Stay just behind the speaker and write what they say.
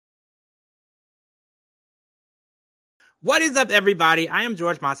What is up, everybody? I am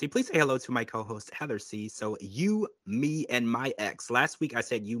George Mossey. Please say hello to my co-host, Heather C. So you, me, and my ex. Last week, I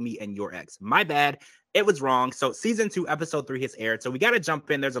said you, me, and your ex. My bad. It was wrong. So season 2, episode 3 has aired. So we got to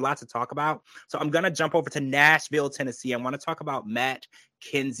jump in. There's a lot to talk about. So I'm going to jump over to Nashville, Tennessee. I want to talk about Matt,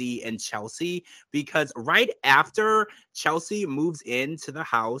 Kenzie, and Chelsea, because right after Chelsea moves into the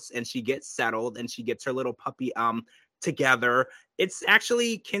house and she gets settled and she gets her little puppy together, it's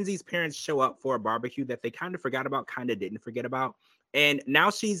actually Kenzie's parents show up for a barbecue that they kind of forgot about, kind of didn't forget about. And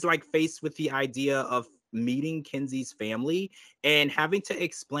now she's like faced with the idea of meeting Kenzie's family and having to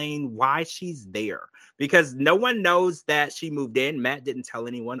explain why she's there, because no one knows that she moved in. Matt didn't tell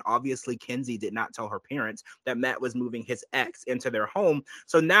anyone. Obviously, Kenzie did not tell her parents that Matt was moving his ex into their home.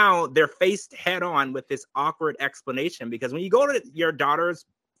 So now they're faced head on with this awkward explanation, because when you go to your daughter's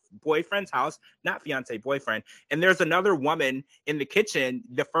boyfriend's house, not fiance, boyfriend, and there's another woman in the kitchen,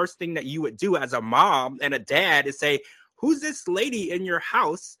 the first thing that you would do as a mom and a dad is say, who's this lady in your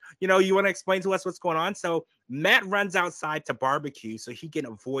house? You know, you want to explain to us what's going on? So Matt runs outside to barbecue so he can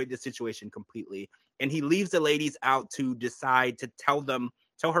avoid the situation completely. And he leaves the ladies out to decide to tell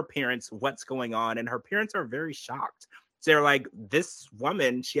her parents what's going on. And her parents are very shocked. They're like, this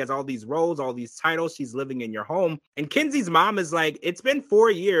woman, she has all these roles, all these titles. She's living in your home. And Kenzie's mom is like, it's been 4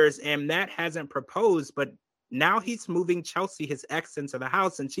 years and Matt hasn't proposed, but now he's moving Chelsea, his ex, into the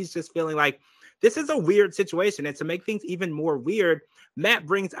house. And she's just feeling like this is a weird situation. And to make things even more weird, Matt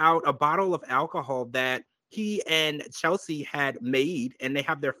brings out a bottle of alcohol that he and Chelsea had made, and they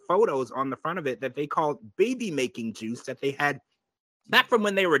have their photos on the front of it that they called baby making juice that they had back from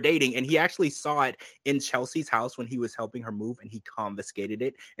when they were dating. And he actually saw it in Chelsea's house when he was helping her move, and he confiscated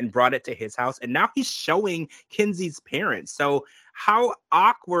it and brought it to his house. And now he's showing Kenzie's parents. So how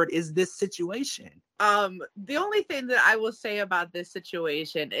awkward is this situation? The only thing that I will say about this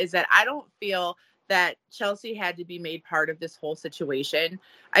situation is that I don't feel that Chelsea had to be made part of this whole situation.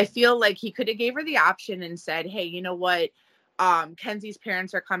 I feel like he could have gave her the option and said, hey, you know what? Kenzie's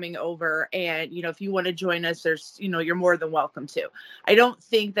parents are coming over, and, you know, if you want to join us, there's, you know, you're more than welcome to. I don't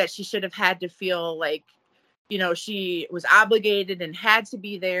think that she should have had to feel like, you know, she was obligated and had to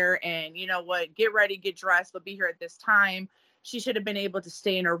be there, and, you know what, get ready, get dressed, we'll be here at this time. She should have been able to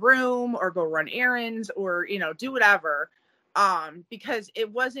stay in her room or go run errands or, you know, do whatever. Because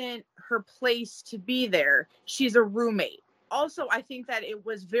it wasn't her place to be there. She's a roommate. Also, I think that it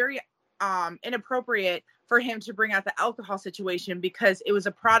was very inappropriate for him to bring out the alcohol situation, because it was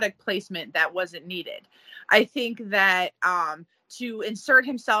a product placement that wasn't needed. I think that to insert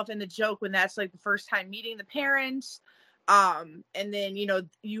himself in the joke when that's like the first time meeting the parents, and then, you know,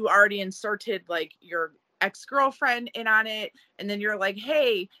 you already inserted like your ex-girlfriend in on it, and then you're like,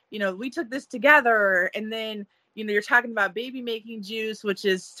 hey, you know, we took this together, and then, you know, you're talking about baby making juice, which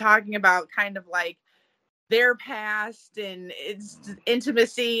is talking about kind of like their past and it's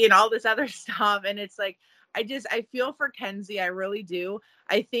intimacy and all this other stuff. And it's like, I feel for Kenzie. I really do.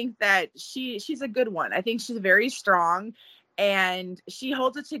 I think that she's a good one. I think she's very strong and she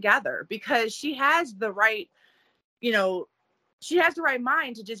holds it together because she has the right, you know, she has the right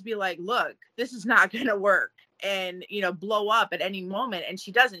mind to just be like, look, this is not going to work and, you know, blow up at any moment. And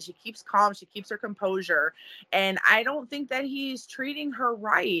she doesn't. She keeps calm. She keeps her composure. And I don't think that he's treating her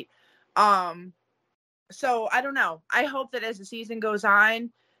right. So I don't know. I hope that as the season goes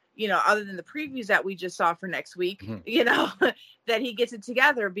on, you know, other than the previews that we just saw for next week, you know, that he gets it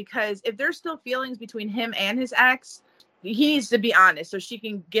together, because if there's still feelings between him and his ex, he needs to be honest so she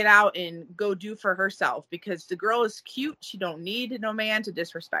can get out and go do for herself, because the girl is cute. She don't need no man to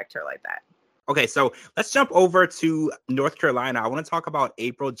disrespect her like that. Okay, so let's jump over to North Carolina. I want to talk about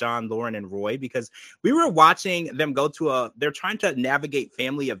April, John, Lauren, and Roy, because we were watching them go to they're trying to navigate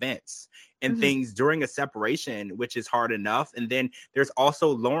family events and things during a separation, which is hard enough. And then there's also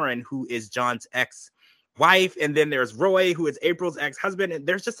Lauren, who is John's ex-wife. And then there's Roy, who is April's ex-husband. And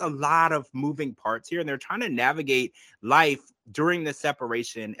there's just a lot of moving parts here. And they're trying to navigate life during the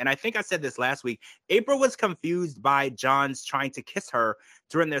separation. And I think I said this last week. April was confused by John's trying to kiss her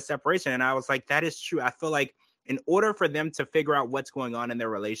during their separation. And I was like, that is true. I feel like in order for them to figure out what's going on in their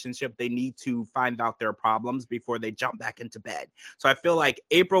relationship, they need to find out their problems before they jump back into bed. So I feel like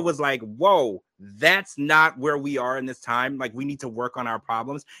April was like, whoa, that's not where we are in this time. Like, we need to work on our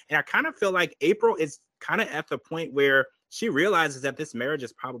problems. And I kind of feel like April is kind of at the point where she realizes that this marriage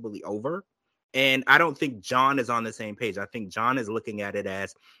is probably over. And I don't think John is on the same page. I think John is looking at it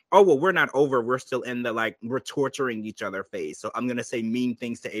as, oh, well, we're not over. We're still in the, like, we're torturing each other phase. So I'm going to say mean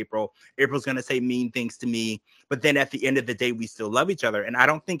things to April. April's going to say mean things to me. But then at the end of the day, we still love each other. And I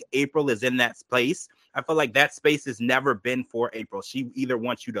don't think April is in that space. I feel like that space has never been for April. She either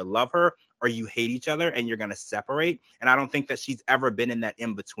wants you to love her or you hate each other and you're going to separate. And I don't think that she's ever been in that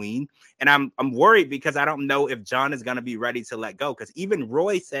in between. And I'm worried because I don't know if John is going to be ready to let go. Because even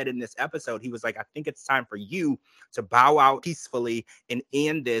Roy said in this episode, he was like, I think it's time for you to bow out peacefully and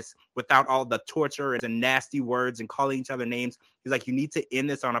end this without all the torture and nasty words and calling each other names. He's like, you need to end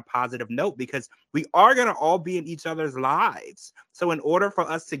this on a positive note because we are going to all be in each other's lives. So in order for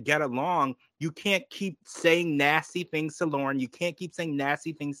us to get along, you can't keep saying nasty things to Lauren. You can't keep saying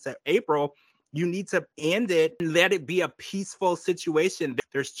nasty things to April. You need to end it and let it be a peaceful situation.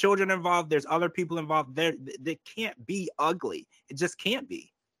 There's children involved. There's other people involved. They can't be ugly. It just can't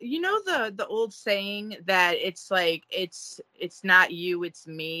be. You know the old saying that it's like it's not you, it's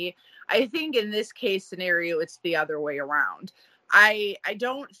me. I think in this case scenario, it's the other way around. I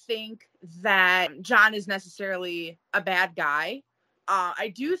don't think that John is necessarily a bad guy.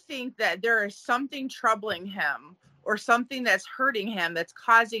 I do think that there is something troubling him or something that's hurting him that's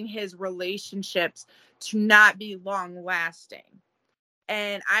causing his relationships to not be long lasting.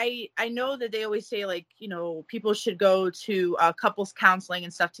 And I know that they always say, like, you know, people should go to couples counseling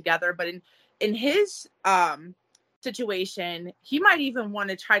and stuff together. But in his situation, he might even want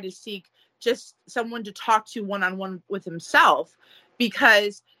to try to seek just someone to talk to one-on-one with himself,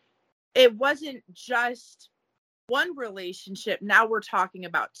 because it wasn't just one relationship. Now we're talking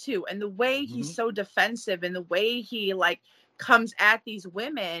about two. And the way he's so defensive and the way he like comes at these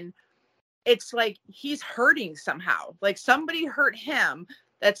women, it's like he's hurting somehow. Like somebody hurt him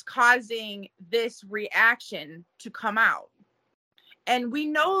that's causing this reaction to come out. And we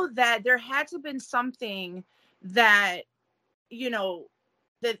know that there had to have been something that, you know,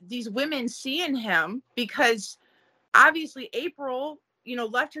 that these women see in him, because obviously April, you know,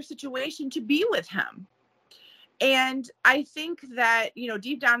 left her situation to be with him. And I think that, you know,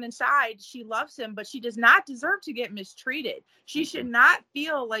 deep down inside, she loves him, but she does not deserve to get mistreated. She should not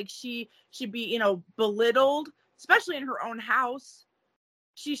feel like she should be, you know, belittled, especially in her own house.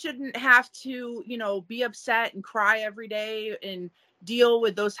 She shouldn't have to, you know, be upset and cry every day and deal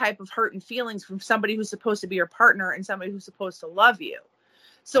with those type of hurt and feelings from somebody who's supposed to be your partner and somebody who's supposed to love you.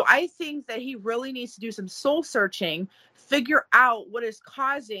 So I think that he really needs to do some soul searching, figure out what is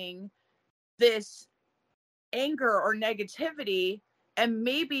causing this anger or negativity, and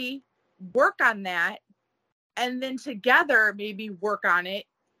maybe work on that, and then together maybe work on it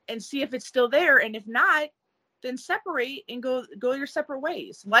and see if it's still there. And if not, then separate and go your separate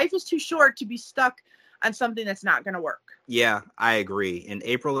ways. Life is too short to be stuck on something that's not going to work. Yeah, I agree. And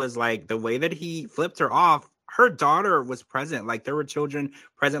April is like, the way that he flipped her off, her daughter was present. Like there were children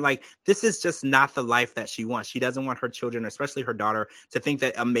present. Like this is just not the life that she wants. She doesn't want her children, especially her daughter, to think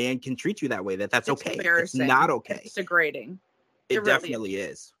that a man can treat you that way, that's okay. It's not okay. It's degrading. It really definitely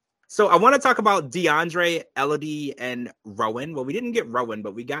is. So I want to talk about DeAndre, Elodie, and Rowan. Well, we didn't get Rowan,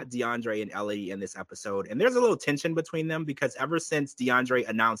 but we got DeAndre and Elodie in this episode. And there's a little tension between them because ever since DeAndre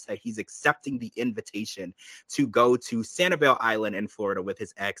announced that he's accepting the invitation to go to Sanibel Island in Florida with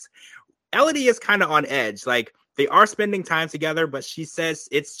his ex, Elodie is kind of on edge. Like they are spending time together, but she says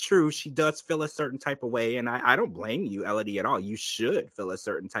it's true. She does feel a certain type of way. And I don't blame you, Elodie, at all. You should feel a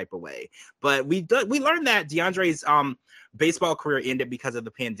certain type of way. But we learned that DeAndre's baseball career ended because of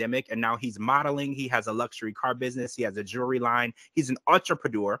the pandemic. And now he's modeling. He has a luxury car business. He has a jewelry line. He's an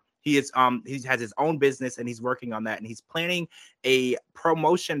entrepreneur. He has his own business and he's working on that. And he's planning a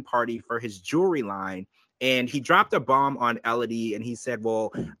promotion party for his jewelry line. And he dropped a bomb on Elodie and he said,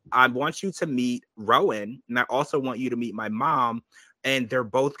 well, I want you to meet Rowan and I also want you to meet my mom. And they're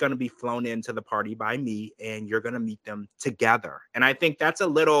both going to be flown into the party by me and you're going to meet them together. And I think that's a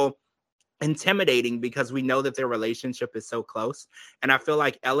little intimidating because we know that their relationship is so close. And I feel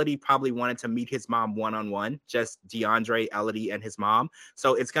like Elodie probably wanted to meet his mom one-on-one, just DeAndre, Elodie, and his mom.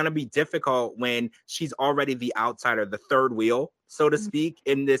 So it's going to be difficult when she's already the outsider, the third wheel, so to speak,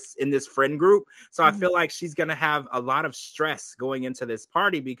 in this friend group. So I feel like she's going to have a lot of stress going into this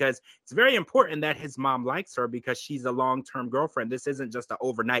party because it's very important that his mom likes her because she's a long-term girlfriend. This isn't just an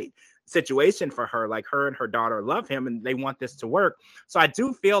overnight situation for her. Like her and her daughter love him and they want this to work. So I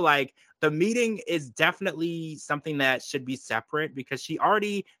do feel like the meeting is definitely something that should be separate because she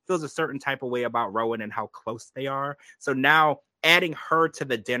already feels a certain type of way about Rowan and how close they are. So now adding her to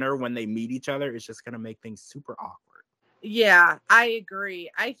the dinner when they meet each other is just going to make things super awkward. Yeah, I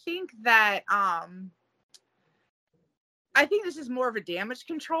agree. I think that I think this is more of a damage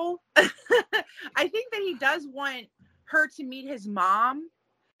control. I think that he does want her to meet his mom,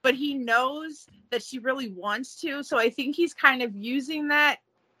 but he knows that she really wants to. So I think he's kind of using that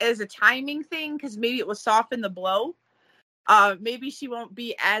as a timing thing because maybe it will soften the blow. Maybe she won't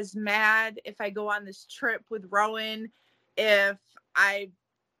be as mad if I go on this trip with Rowan if I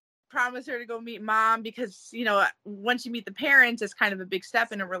promise her to go meet mom because, you know, once you meet the parents, it's kind of a big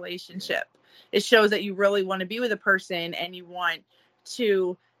step in a relationship. It shows that you really want to be with a person and you want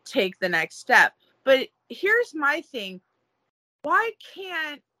to take the next step. But here's my thing. Why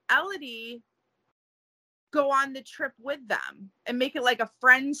can't Elodie go on the trip with them and make it like a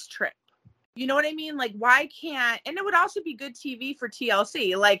friends trip? You know what I mean? Like, why can't, and it would also be good TV for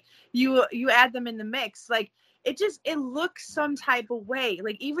TLC. Like you add them in the mix. Like it looks some type of way.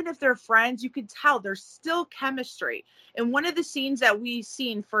 Like even if they're friends, you could tell there's still chemistry. And one of the scenes that we've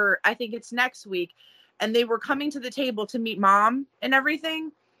seen for, I think it's next week, and they were coming to the table to meet mom and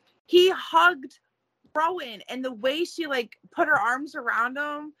everything. He hugged Rowan, and the way she like put her arms around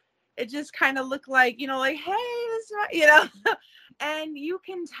him, it just kind of looked like, you know, like, hey, this, you know, and you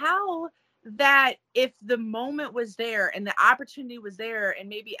can tell that if the moment was there and the opportunity was there and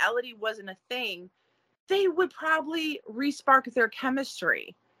maybe Elodie wasn't a thing, they would probably re-spark their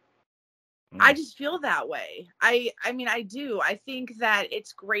chemistry. I just feel that way. I mean, I do. I think that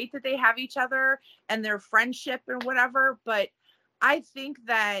it's great that they have each other and their friendship and whatever, but I think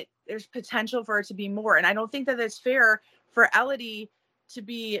that there's potential for it to be more. And I don't think that it's fair for Elodie to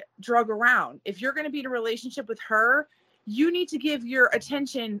be drug around. If you're going to be in a relationship with her, you need to give your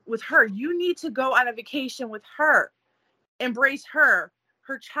attention with her. You need to go on a vacation with her, embrace her,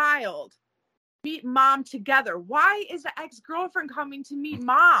 her child, meet mom together. Why is the ex-girlfriend coming to meet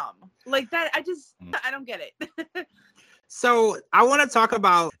mom like that? I don't get it. So I want to talk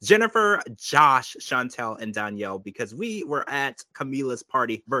about Jennifer, Josh, Chantel, and Danielle because we were at Camila's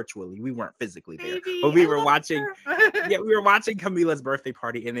party virtually. We weren't physically there, but we were watching. We were watching Camila's birthday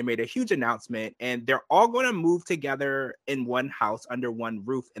party, and they made a huge announcement. And they're all going to move together in one house under one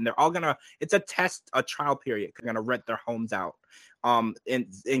roof, and they're all gonna. It's a trial period. They're gonna rent their homes out.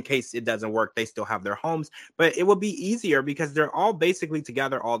 In case it doesn't work, they still have their homes, but it will be easier because they're all basically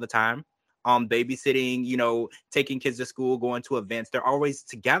together all the time. Babysitting, you know, taking kids to school, going to events, they're always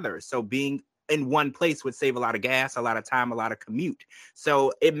together. So being in one place would save a lot of gas, a lot of time, a lot of commute.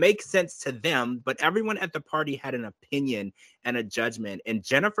 So it makes sense to them, but everyone at the party had an opinion and a judgment. And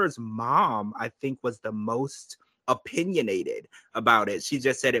Jennifer's mom, I think, was the most opinionated about it. She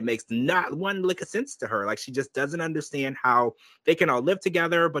just said it makes not one lick of sense to her. Like she just doesn't understand how they can all live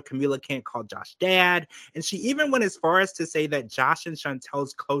together, but Camila can't call Josh dad. And she even went as far as to say that Josh and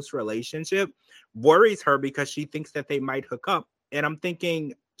Chantel's close relationship worries her because she thinks that they might hook up. And I'm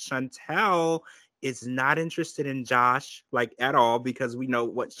thinking Chantel is not interested in Josh like at all because we know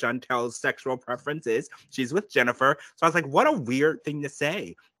what Chantel's sexual preference is. She's with Jennifer. So I was like, what a weird thing to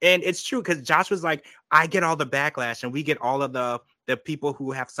say. And it's true because Josh was like, I get all the backlash and we get all of the people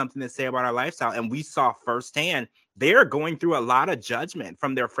who have something to say about our lifestyle. And we saw firsthand they're going through a lot of judgment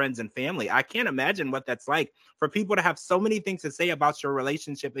from their friends and family. I can't imagine what that's like for people to have so many things to say about your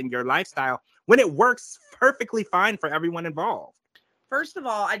relationship and your lifestyle when it works perfectly fine for everyone involved. First of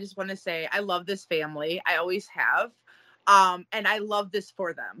all, I just want to say I love this family. I always have. And I love this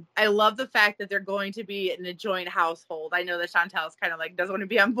for them. I love the fact that they're going to be in a joint household. I know that Chantel's kind of like doesn't want to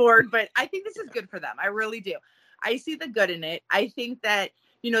be on board, but I think this is good for them. I really do. I see the good in it. I think that,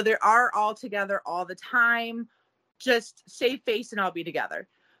 you know, they are all together all the time. Just save face and I'll be together.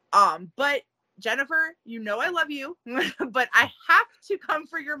 But Jennifer, you know I love you, but I have to come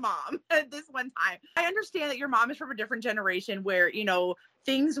for your mom this one time. I understand that your mom is from a different generation where, you know,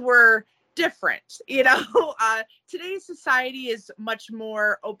 things were different. You know, today's society is much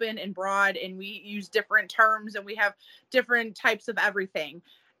more open and broad, and we use different terms and we have different types of everything.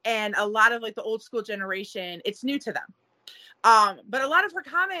 And a lot of like the old school generation, it's new to them. But a lot of her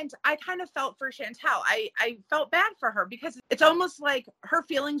comments, I kind of felt for Chantel. I felt bad for her because it's almost like her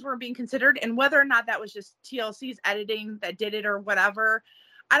feelings weren't being considered, and whether or not that was just TLC's editing that did it or whatever,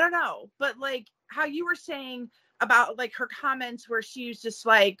 I don't know. But like how you were saying about like her comments where she was just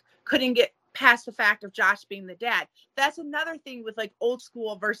like, couldn't get past the fact of Josh being the dad. That's another thing with like old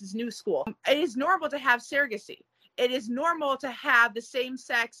school versus new school. It is normal to have surrogacy. It is normal to have the same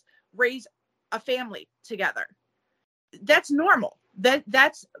sex raise a family together. That's normal.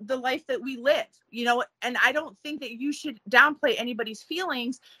 That's the life that we live, you know, and I don't think that you should downplay anybody's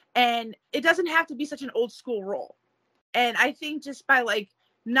feelings, and it doesn't have to be such an old school role. And I think just by like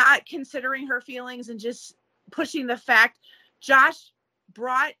not considering her feelings and just pushing the fact, Josh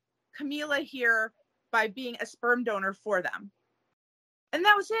brought Camila here by being a sperm donor for them. And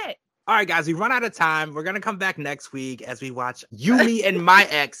that was it. All right, guys, we run out of time. We're going to come back next week as we watch Yumi and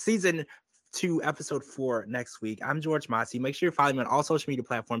MyEx season 2, episode 4 next week. I'm George Mossey. Make sure you follow me on all social media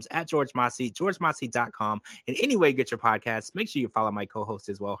platforms at George Mossey, georgemossey.com. And any way you get your podcasts, make sure you follow my co-host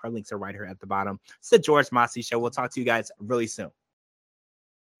as well. Her links are right here at the bottom. It's the George Mossey Show. We'll talk to you guys really soon.